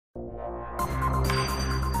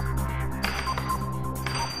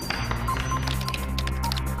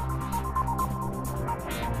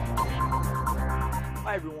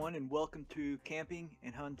Hi everyone, and welcome to Camping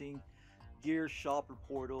and Hunting Gear Shopper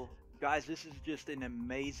Portal. Guys, this is just an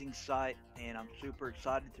amazing site and I'm super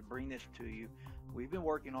excited to bring this to you. We've been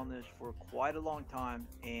working on this for quite a long time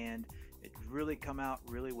and it's really come out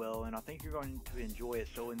really well, and I think you're going to enjoy it.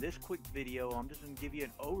 So in this quick video, I'm just going to give you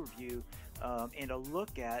an overview and a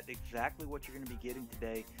look at exactly what you're going to be getting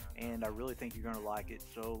today, and I really think you're going to like it.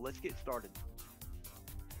 So let's get started.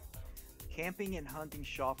 Camping and Hunting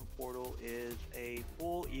Shopper Portal is a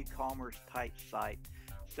full e-commerce type site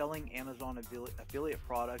selling Amazon affiliate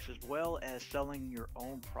products as well as selling your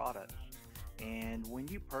own products. And when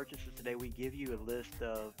you purchase it today, we give you a list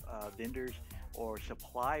of vendors or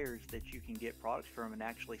suppliers that you can get products from and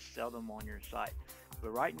actually sell them on your site.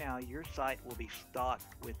 But right now, your site will be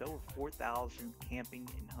stocked with over 4,000 camping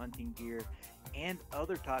and hunting gear and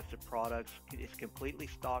other types of products. It's completely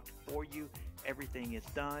stocked for you. Everything is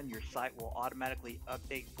done. Your site will automatically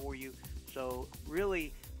update for you. So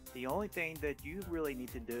really, the only thing that you really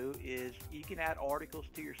need to do is you can add articles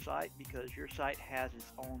to your site because your site has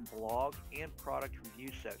its own blog and product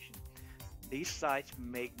review section. These sites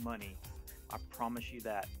make money. I promise you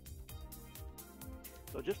that.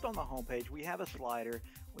 So just on the home page, we have a slider.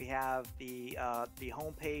 We have the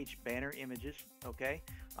homepage banner images. Okay,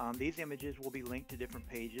 these images will be linked to different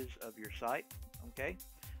pages of your site. Okay,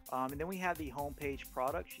 and then we have the homepage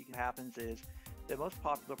products. What happens is the most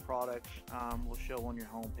popular products will show on your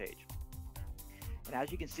homepage. And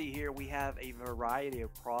as you can see here, we have a variety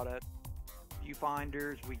of product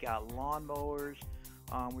viewfinders. We got lawnmowers.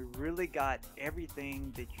 We really got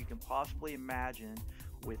everything that you can possibly imagine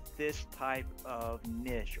with this type of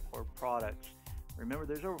niche or products. Remember,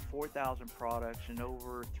 there's over 4,000 products and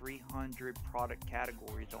over 300 product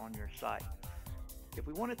categories on your site. If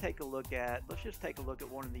we want to take a look at, let's just take a look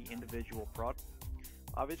at one of the individual products.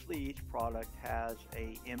 Obviously, each product has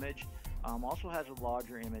a image, also has a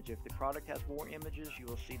larger image. If the product has more images, you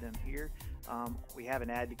will see them here. We have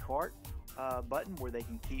an add to cart button where they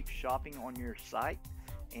can keep shopping on your site.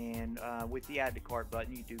 And with the add to cart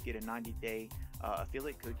button, you do get a 90-day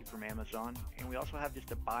affiliate cookie from Amazon. And we also have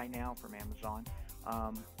just a buy now from Amazon.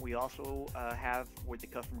 We also have where the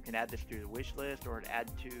customer can add this to the wish list or add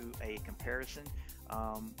to a comparison.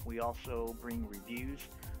 We also bring reviews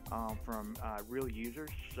from real users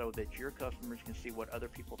so that your customers can see what other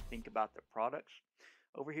people think about the products.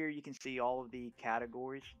 Over here you can see all of the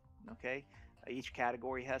categories. Okay, each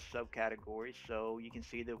category has subcategories, so you can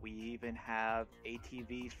see that we even have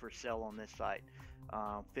ATVs for sale on this site,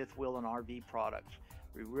 fifth wheel and RV products.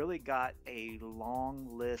 We really got a long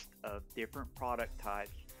list of different product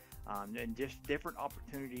types and just different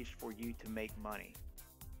opportunities for you to make money.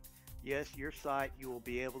 Yes, your site, you will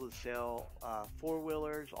be able to sell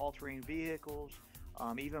four-wheelers, all-terrain vehicles,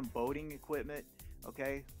 even boating equipment.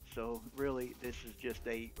 Okay, so really this is just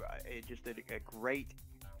a great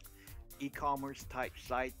e-commerce type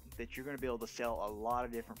site that you're going to be able to sell a lot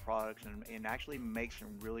of different products and actually make some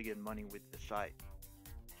really good money with the site.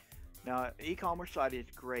 Now, e-commerce site is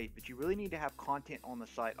great, but you really need to have content on the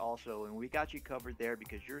site also, and we got you covered there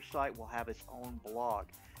because your site will have its own blog.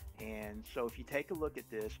 And so if you take a look at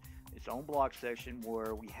this, its own blog section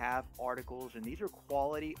where we have articles, and these are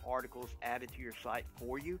quality articles added to your site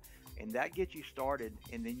for you, and that gets you started,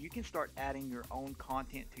 and then you can start adding your own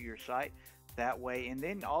content to your site that way, and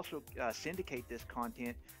then also syndicate this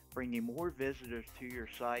content, bringing more visitors to your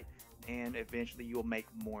site, and eventually you'll make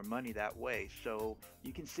more money that way. So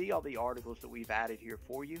you can see all the articles that we've added here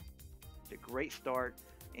for you. It's a great start,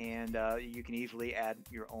 and you can easily add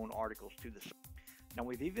your own articles to the site. Now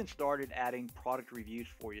we've even started adding product reviews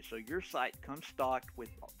for you. So your site comes stocked with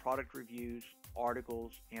product reviews,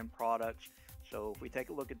 articles, and products. So if we take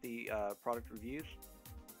a look at the product reviews,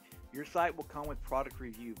 your site will come with product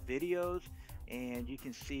review videos, and you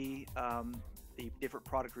can see the different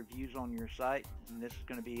product reviews on your site. And this is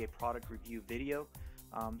going to be a product review video.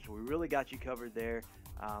 So we really got you covered there.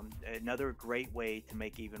 Another great way to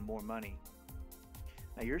make even more money.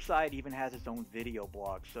 Now your site even has its own video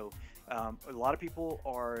blog, so a lot of people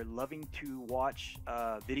are loving to watch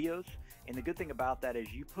videos, and the good thing about that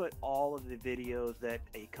is you put all of the videos that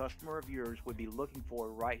a customer of yours would be looking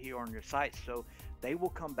for right here on your site, so they will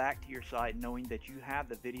come back to your site knowing that you have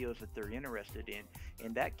the videos that they're interested in,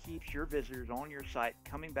 and that keeps your visitors on your site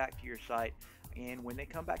coming back to your site. And when they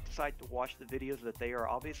come back to site to watch the videos that they are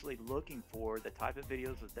obviously looking for, the type of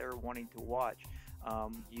videos that they're wanting to watch,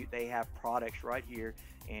 they have products right here,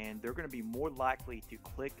 and they're going to be more likely to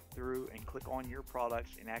click through and click on your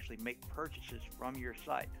products and actually make purchases from your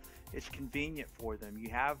site. It's convenient for them. You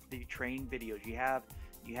have the training videos, you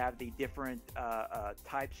have the different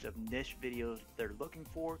types of niche videos they're looking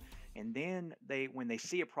for, And then when they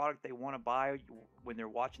see a product they want to buy, when they're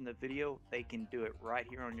watching the video, they can do it right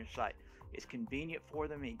here on your site. It's convenient for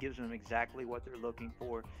them. It gives them exactly what they're looking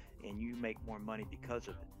for, and you make more money because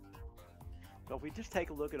of it. So if we just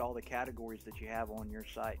take a look at all the categories that you have on your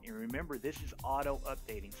site, and remember, this is auto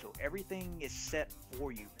updating, so everything is set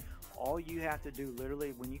for you. All you have to do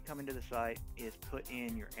literally when you come into the site is put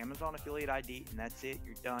in your Amazon affiliate ID, and that's it.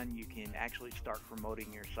 You're done. You can actually start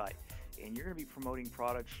promoting your site, and you're going to be promoting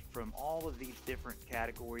products from all of these different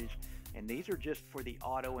categories, and these are just for the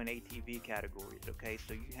auto and ATV categories. Okay,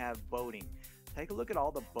 so you have boating. Take a look at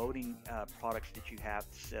all the boating products that you have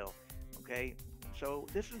to sell. Okay, so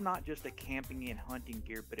this is not just a camping and hunting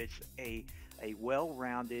gear, but it's a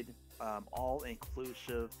well-rounded,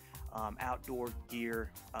 all-inclusive outdoor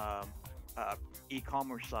gear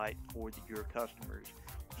e-commerce site for your customers.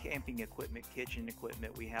 Camping equipment, kitchen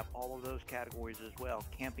equipment, we have all of those categories as well.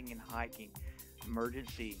 Camping and hiking,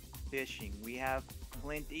 emergency fishing, we have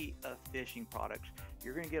plenty of fishing products.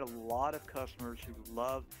 You're going to get a lot of customers who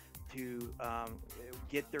love to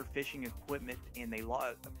get their fishing equipment, and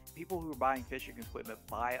people who are buying fishing equipment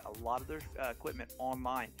buy a lot of their equipment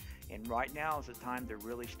online, and right now is the time to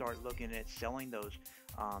really start looking at selling those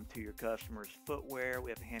to your customers. Footwear, we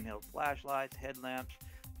have handheld flashlights, headlamps,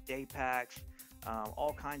 day packs,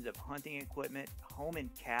 all kinds of hunting equipment, home and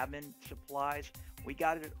cabin supplies. We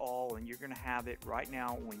got it all, and you're going to have it right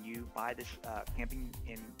now when you buy this camping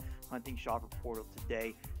and hunting shopper portal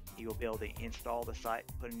today. You'll be able to install the site,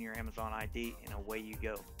 put in your Amazon ID, and away you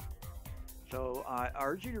go. So I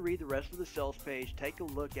urge you to read the rest of the sales page, take a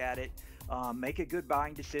look at it, make a good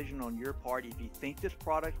buying decision on your part. If you think this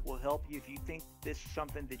product will help you, if you think this is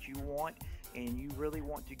something that you want and you really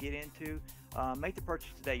want to get into, make the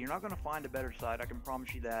purchase today. You're not going to find a better site, I can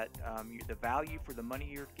promise you that. The value for the money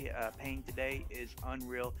you're paying today is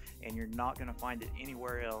unreal, and you're not going to find it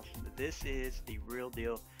anywhere else. This is the real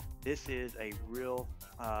deal. This is a real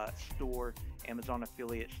store, Amazon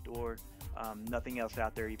affiliate store. Nothing else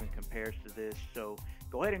out there even compares to this. So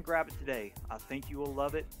go ahead and grab it today. I think you will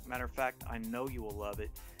love it. Matter of fact, I know you will love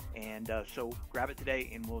it. And so grab it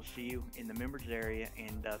today, and we'll see you in the members area.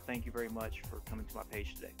 And thank you very much for coming to my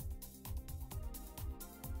page today.